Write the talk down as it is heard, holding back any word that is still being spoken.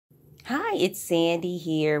Hi, it's Sandy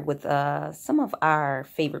here with some of our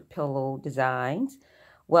favorite pillow designs.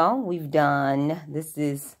 Well, this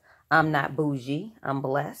is I'm Not Bougie, I'm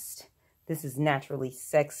Blessed. This is Naturally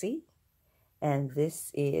Sexy. And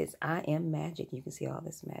this is I Am Magic. You can see all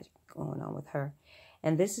this magic going on with her.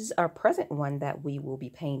 And this is our present one that we will be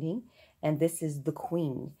painting. And this is the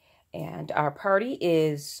Queen. And our party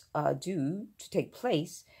is due to take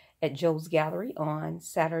place at Joe's Gallery on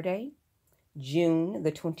Saturday, June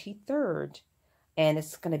the 23rd. And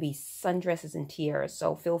it's going to be sundresses and tiaras.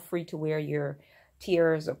 So feel free to wear your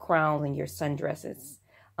tiaras or crowns and your sundresses,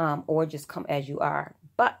 or just come as you are.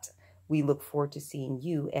 But we look forward to seeing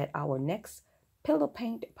you at our next pillow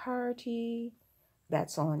paint party.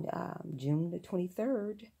 That's on June the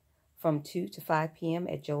 23rd from 2 to 5 p.m.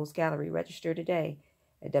 at Joe's Gallery. Register today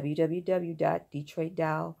at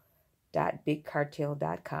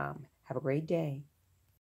www.detroitdoll.bigcartel.com. Have a great day.